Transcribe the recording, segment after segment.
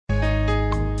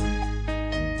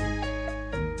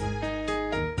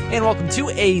And welcome to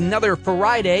another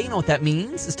Friday. You know what that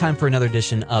means. It's time for another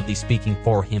edition of the Speaking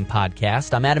for Him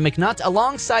podcast. I'm Adam McNutt,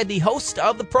 alongside the host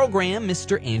of the program,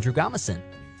 Mr. Andrew Gommesen.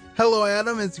 Hello,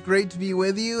 Adam. It's great to be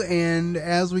with you. And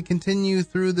as we continue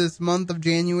through this month of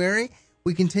January,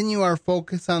 we continue our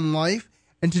focus on life.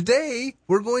 And today,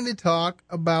 we're going to talk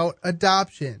about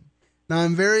adoption. Now,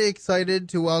 I'm very excited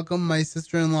to welcome my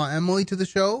sister-in-law, Emilie, to the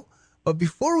show. But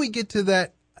before we get to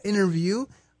that interview,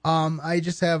 I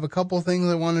just have a couple things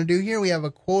I want to do here. We have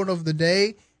a quote of the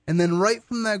day, and then right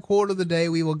from that quote of the day,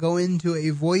 we will go into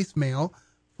a voicemail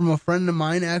from a friend of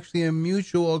mine, actually a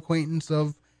mutual acquaintance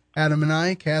of Adam and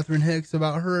I, Catherine Hicks,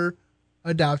 about her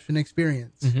adoption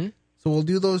experience. So we'll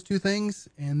do those two things,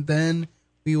 and then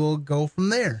we will go from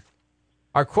there.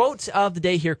 Our quote of the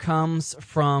day here comes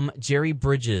from Jerry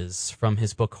Bridges from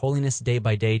his book, Holiness Day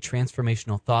by Day,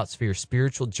 Transformational Thoughts for Your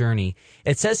Spiritual Journey.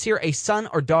 It says here, a son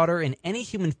or daughter in any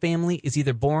human family is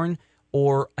either born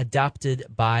or adopted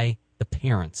by the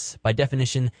parents. By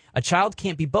definition, a child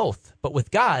can't be both, but with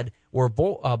God, we're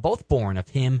both born of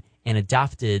Him and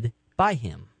adopted by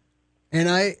Him. And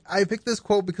I picked this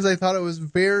quote because I thought it was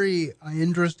very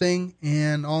interesting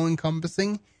and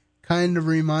all-encompassing. Kind of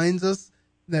reminds us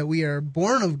that we are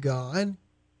born of God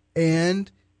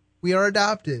and we are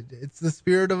adopted. It's the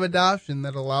spirit of adoption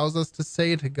that allows us to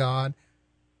say to God,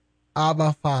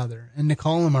 Abba, Father, and to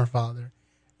call Him our Father.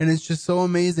 And it's just so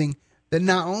amazing that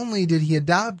not only did He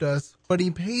adopt us, but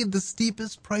He paid the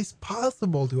steepest price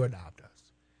possible to adopt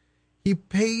us. He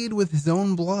paid with His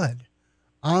own blood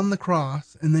on the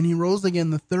cross, and then He rose again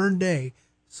the third day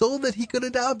so that He could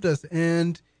adopt us.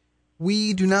 And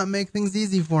we do not make things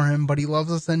easy for Him, but He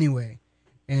loves us anyway.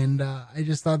 And I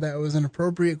just thought that was an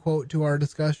appropriate quote to our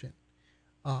discussion.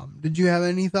 Did you have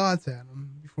any thoughts, Adam,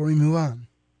 before we move on?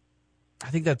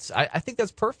 I think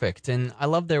that's perfect. And I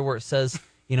love there where it says,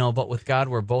 but with God,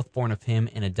 we're both born of Him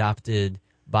and adopted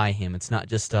by Him. It's not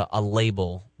just a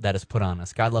label that is put on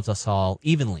us. God loves us all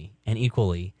evenly and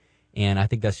equally. And I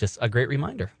think that's just a great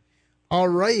reminder. All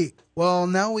right. Well,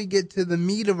 now we get to the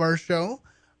meat of our show.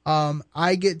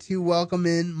 I get to welcome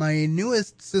in my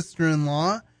newest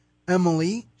sister-in-law,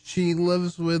 Emilie. She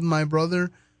lives with my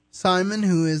brother Simon,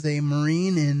 who is a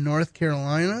Marine in North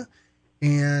Carolina,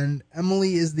 and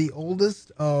Emilie is the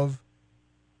oldest of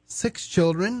 6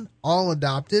 children, all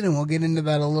adopted, and we'll get into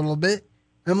that a little bit.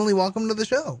 Emilie, welcome to the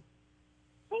show.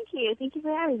 Thank you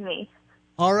for having me.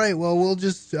 All right, well, we'll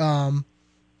just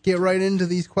get right into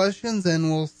these questions,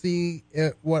 and we'll see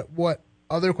what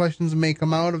other questions may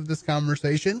come out of this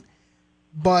conversation.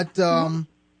 But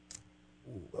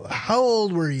how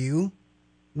old were you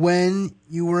when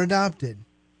you were adopted?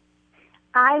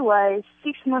 I was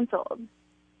 6 months old.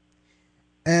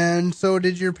 And so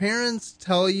did your parents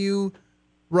tell you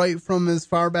right from as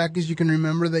far back as you can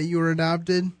remember that you were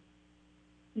adopted?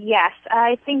 Yes,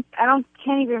 I can't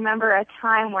even remember a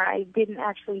time where I didn't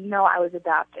actually know I was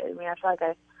adopted. I mean, I feel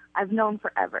like I've known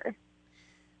forever.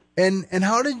 And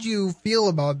how did you feel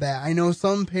about that? I know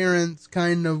some parents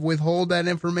kind of withhold that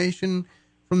information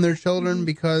from their children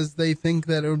because they think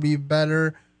that it would be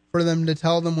better for them to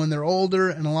tell them when they're older,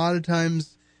 and a lot of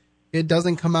times it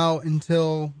doesn't come out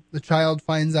until the child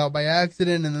finds out by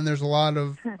accident, and then there's a lot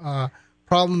of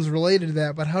problems related to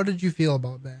that. But how did you feel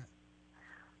about that?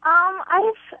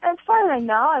 As far as I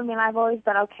know, I mean, I've always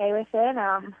been okay with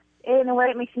it. In a way,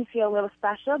 it makes me feel a little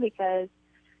special because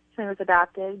when I was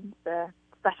adopted, it's a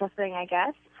special thing, I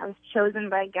guess. I was chosen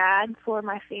by God for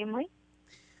my family.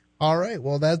 All right.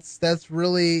 Well, that's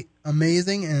really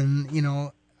amazing.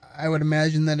 And, I would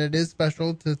imagine that it is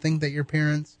special to think that your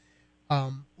parents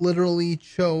literally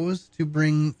chose to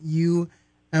bring you,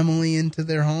 Emilie, into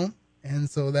their home. And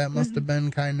so that must have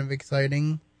been kind of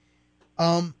exciting.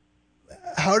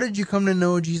 How did you come to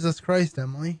know Jesus Christ,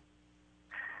 Emilie?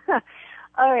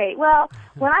 All right. Well,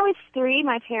 when I was 3,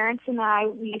 my parents and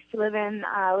we used to live in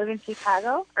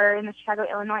Chicago, or in the Chicago,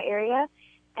 Illinois area.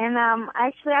 And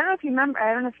actually, I don't know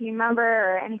if you remember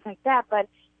or anything like that, but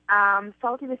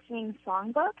Salty the Singing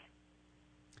Songbook.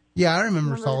 Yeah, I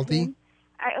remember Salty.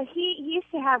 He used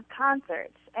to have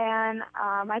concerts, and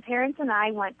my parents and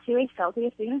I went to a Salty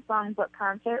the Singing Songbook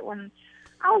concert when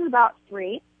I was about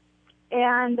 3.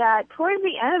 And towards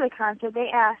the end of the concert, they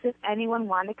asked if anyone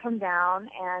wanted to come down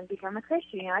and become a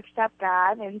Christian, accept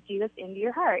God and Jesus into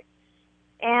your heart.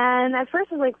 And at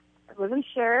first I wasn't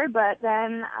sure, but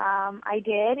then I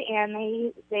did, and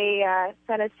they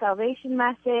said a salvation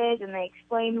message, and they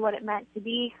explained what it meant to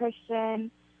be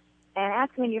Christian, and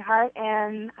asked me in your heart,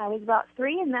 and I was about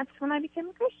 3, and that's when I became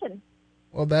a Christian.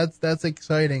 Well, that's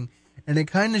exciting, and it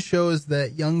kind of shows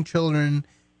that young children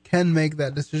can make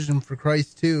that decision for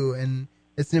Christ too, and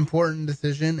it's an important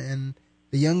decision, and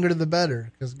the younger the better,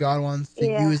 because God wants to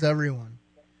Yeah. use everyone.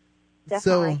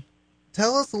 Definitely. So,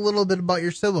 tell us a little bit about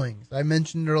your siblings. I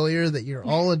mentioned earlier that you're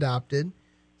all adopted.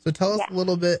 So tell us Yes. a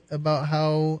little bit about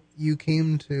how you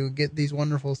came to get these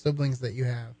wonderful siblings that you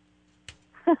have.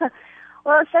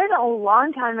 Well, it started a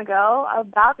long time ago,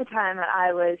 about the time that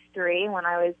I was 3, when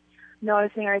I was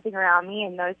noticing everything around me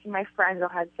and noticing my friends all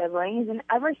had siblings. And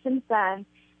ever since then,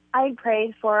 I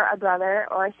prayed for a brother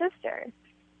or a sister.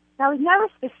 Now, I was never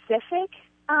specific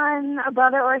on a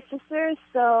brother or a sister,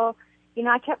 so,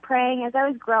 I kept praying as I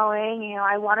was growing.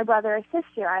 I want a brother or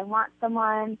sister. I want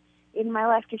someone in my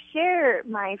life to share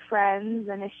my friends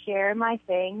and to share my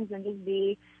things and just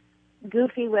be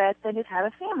goofy with and just have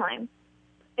a family.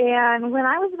 And when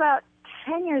I was about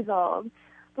 10 years old,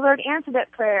 the Lord answered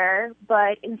that prayer,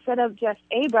 but instead of just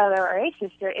a brother or a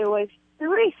sister, it was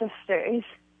 3 sisters.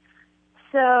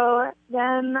 So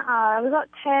then I was about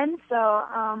 10, so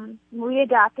we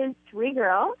adopted 3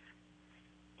 girls,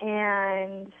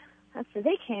 and that's where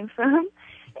they came from.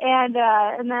 And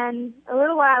then a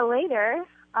little while later,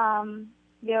 I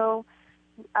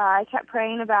kept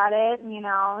praying about it, and,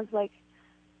 I was like,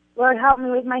 Lord, help me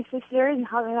with my sisters and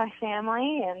help me with my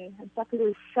family and stuff, because it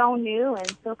was so new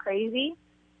and so crazy.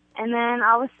 And then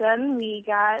all of a sudden we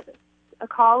got a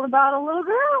call about a little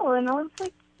girl, and I was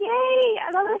like, yay,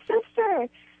 another sister.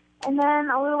 And then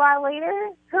a little while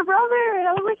later, her brother, and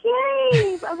I was like,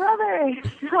 yay, a brother.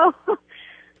 So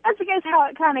that's, I guess, how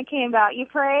it kind of came about. You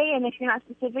pray, and if you're not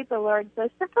specific, the Lord says,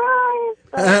 surprise.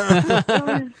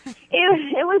 So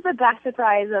it was the best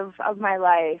surprise of my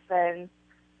life, and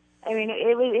I mean,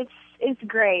 it's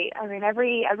great. I mean,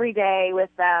 every day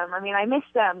with them. I mean, I miss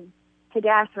them to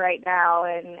death right now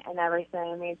and everything.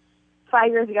 I mean,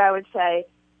 5 years ago I would say,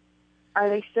 are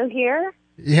they still here?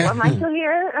 Yeah. Am I still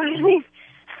here? I mean,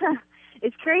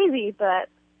 it's crazy, but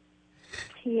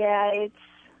yeah, it's...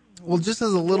 Well, just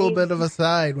as a little bit of a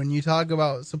side, when you talk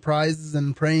about surprises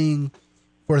and praying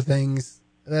for things,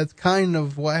 that's kind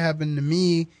of what happened to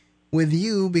me with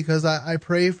you, because I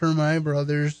pray for my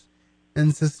brothers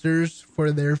and sisters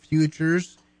for their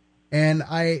futures. And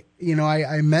I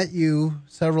met you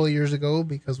several years ago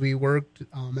because we worked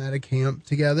at a camp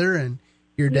together, and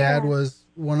your dad was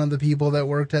one of the people that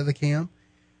worked at the camp.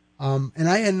 And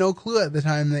I had no clue at the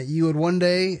time that you would one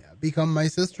day become my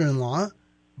sister-in-law.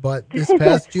 But this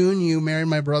past June, you married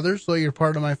my brother, so you're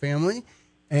part of my family.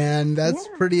 And that's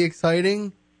pretty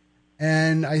exciting.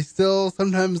 And I still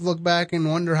sometimes look back and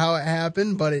wonder how it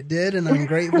happened, but it did, and I'm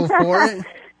grateful for it.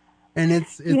 And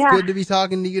it's good to be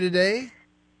talking to you today.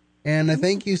 And I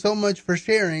thank you so much for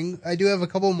sharing. I do have a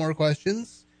couple more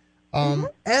questions.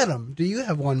 Adam, do you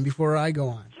have one before I go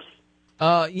on?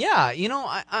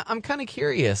 I'm kind of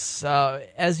curious.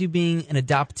 As you being an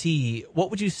adoptee, what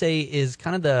would you say is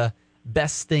kind of the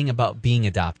best thing about being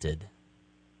adopted?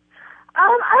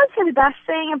 I would say the best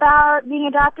thing about being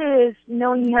adopted is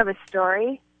knowing you have a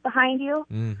story behind you.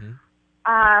 Mm-hmm.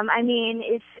 I mean,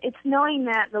 it's knowing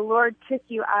that the Lord took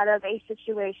you out of a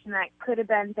situation that could have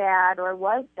been bad or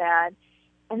was bad,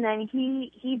 and then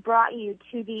He brought you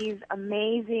to these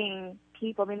amazing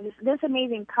people. I mean, this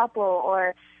amazing couple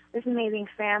or this amazing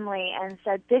family, and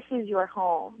said, "This is your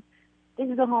home. This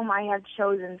is the home I have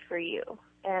chosen for you."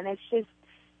 And it's just,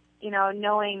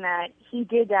 knowing that He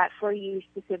did that for you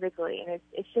specifically, and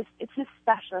it's a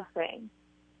special thing.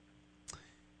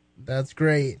 That's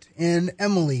great. And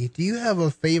Emily, do you have a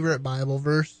favorite Bible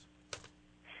verse?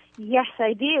 Yes,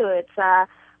 I do. It's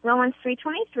Romans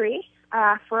 3:23.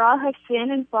 For all have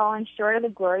sinned and fallen short of the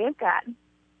glory of God.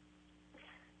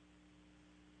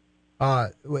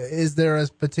 Is there a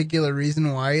particular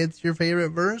reason why it's your favorite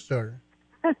verse, or?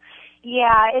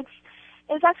 Yeah,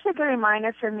 it's actually a good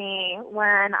reminder for me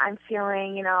when I'm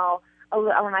feeling,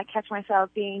 when I catch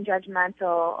myself being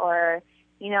judgmental or,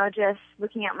 just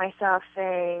looking at myself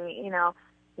saying,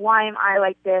 why am I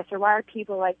like this, or why are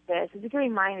people like this? It's a good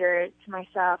reminder to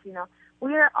myself,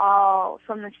 we're all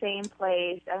from the same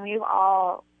place, and we've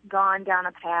all gone down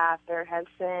a path or have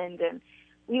sinned, and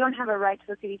we don't have a right to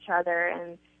look at each other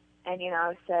and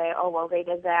say, oh, well, they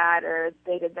did that or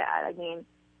they did that. I mean,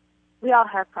 we all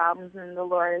have problems, and the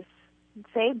Lord has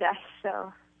saved us,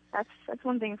 so that's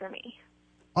one thing for me.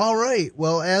 All right.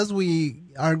 Well, as we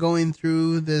are going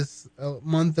through this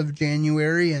month of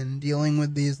January and dealing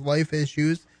with these life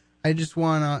issues, I just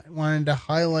wanted to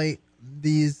highlight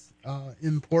these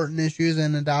important issues,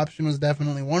 and adoption was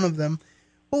definitely one of them.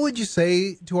 What would you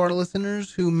say to our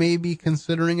listeners who may be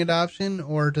considering adoption,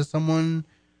 or to someone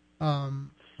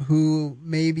who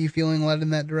may be feeling led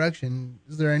in that direction?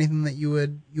 Is there anything that you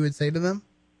would say to them?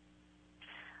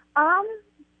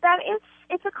 That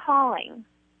it's a calling.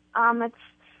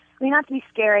 I mean, not to be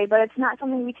scary, but it's not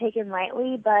something we take in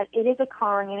lightly, but it is a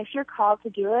calling. And if you're called to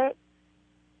do it,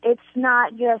 it's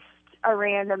not just a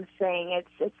random thing.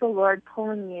 It's the Lord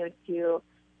pulling you to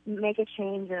make a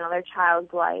change in another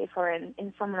child's life or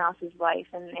in someone else's life.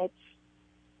 And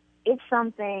it's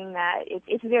something that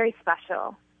it's very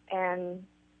special. And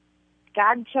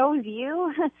God chose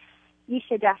you. You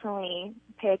should definitely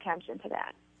pay attention to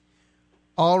that.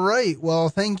 All right. Well,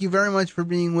 thank you very much for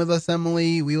being with us,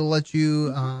 Emilie. We will let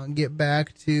you get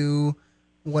back to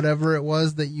whatever it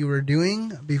was that you were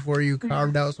doing before you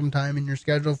carved out some time in your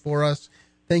schedule for us.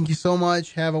 Thank you so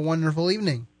much. Have a wonderful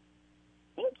evening.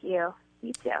 Thank you.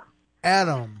 You too.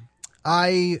 Adam,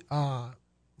 I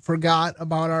forgot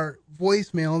about our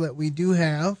voicemail that we do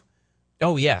have.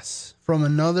 Oh, yes. From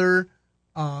another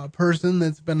person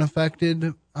that's been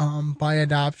affected by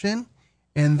adoption,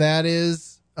 and that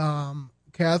is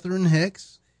Catherine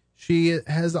Hicks. She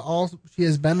has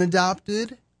been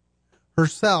adopted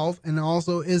herself and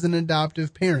also is an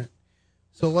adoptive parent.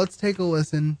 So let's take a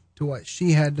listen to what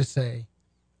she had to say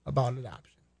about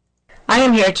adoption. I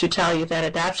am here to tell you that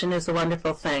adoption is a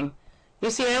wonderful thing.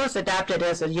 You see, I was adopted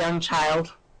as a young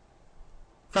child.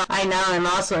 I now am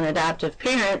also an adoptive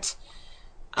parent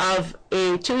of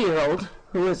a 2-year-old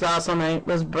who was also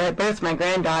birthed my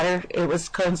granddaughter. It was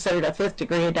considered a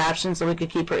 5th-degree adoption, so we could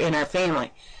keep her in our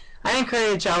family. I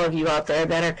encourage all of you out there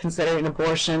that are considering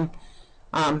abortion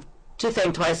to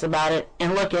think twice about it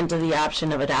and look into the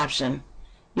option of adoption.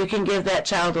 You can give that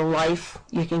child a life.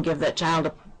 You can give that child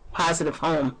a positive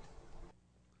home.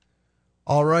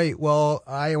 All right. Well,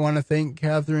 I want to thank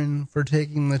Catherine for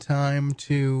taking the time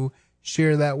to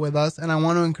share that with us. And I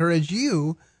want to encourage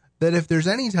you that if there's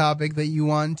any topic that you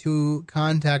want to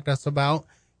contact us about,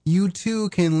 you too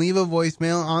can leave a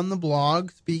voicemail on the blog,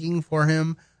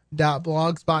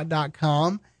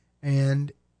 speakingforhim.blogspot.com.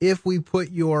 And if we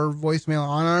put your voicemail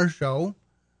on our show,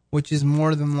 which is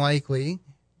more than likely,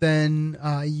 then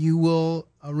you will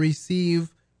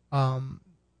receive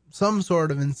some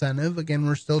sort of incentive. Again,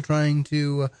 we're still trying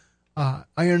to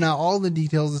iron out all the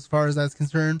details as far as that's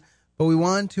concerned, but we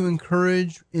want to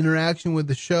encourage interaction with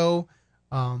the show.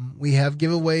 We have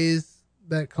giveaways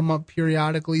that come up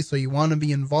periodically, so you want to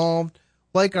be involved.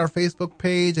 Like our Facebook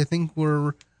page, I think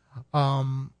we're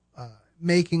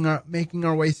making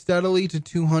our way steadily to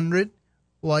 200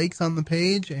 likes on the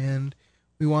page, and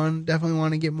we definitely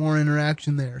want to get more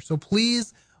interaction there. So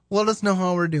please let us know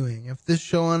how we're doing. If this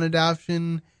show on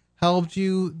adoption helped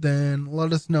you, then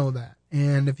let us know that.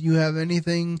 And if you have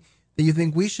anything that you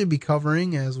think we should be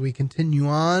covering as we continue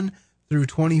on through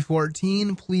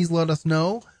 2014, please let us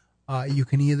know. You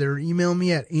can either email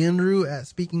me at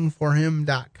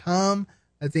andrew@speakingforhim.com.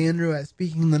 That's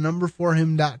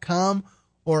andrew@speakingforhim.com,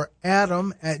 or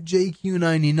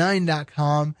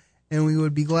adam@jq99.com. And we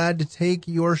would be glad to take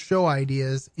your show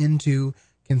ideas into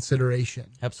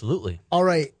consideration. Absolutely. All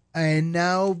right. And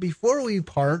now, before we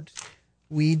part,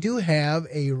 we do have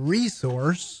a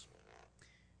resource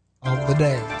of the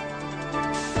day.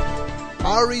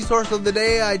 Our resource of the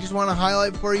day, I just want to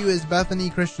highlight for you, is Bethany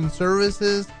Christian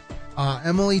Services.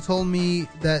 Emilie told me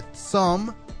that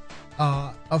some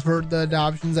of the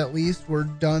adoptions, at least, were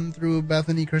done through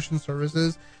Bethany Christian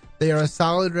Services. They are a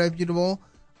solid, reputable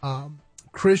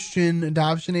Christian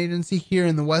adoption agency here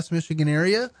in the West Michigan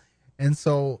area. And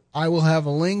so I will have a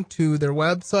link to their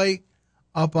website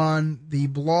up on the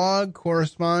blog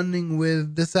corresponding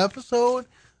with this episode.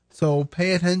 So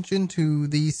pay attention to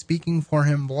the Speaking for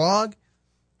Him blog.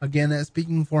 Again, at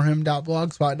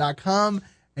speakingforhim.blogspot.com,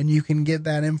 and you can get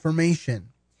that information.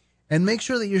 And make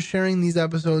sure that you're sharing these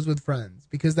episodes with friends,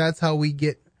 because that's how we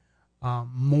get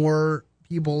more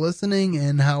people listening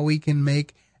and how we can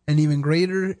make an even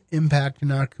greater impact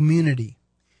in our community.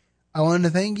 I want to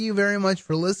thank you very much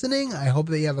for listening. I hope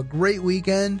that you have a great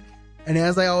weekend. And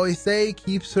as I always say,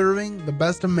 keep serving the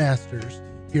best of masters.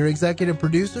 Your executive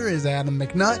producer is Adam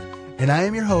McNutt, and I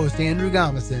am your host, Andrew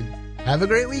Gommesen. Have a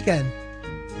great weekend.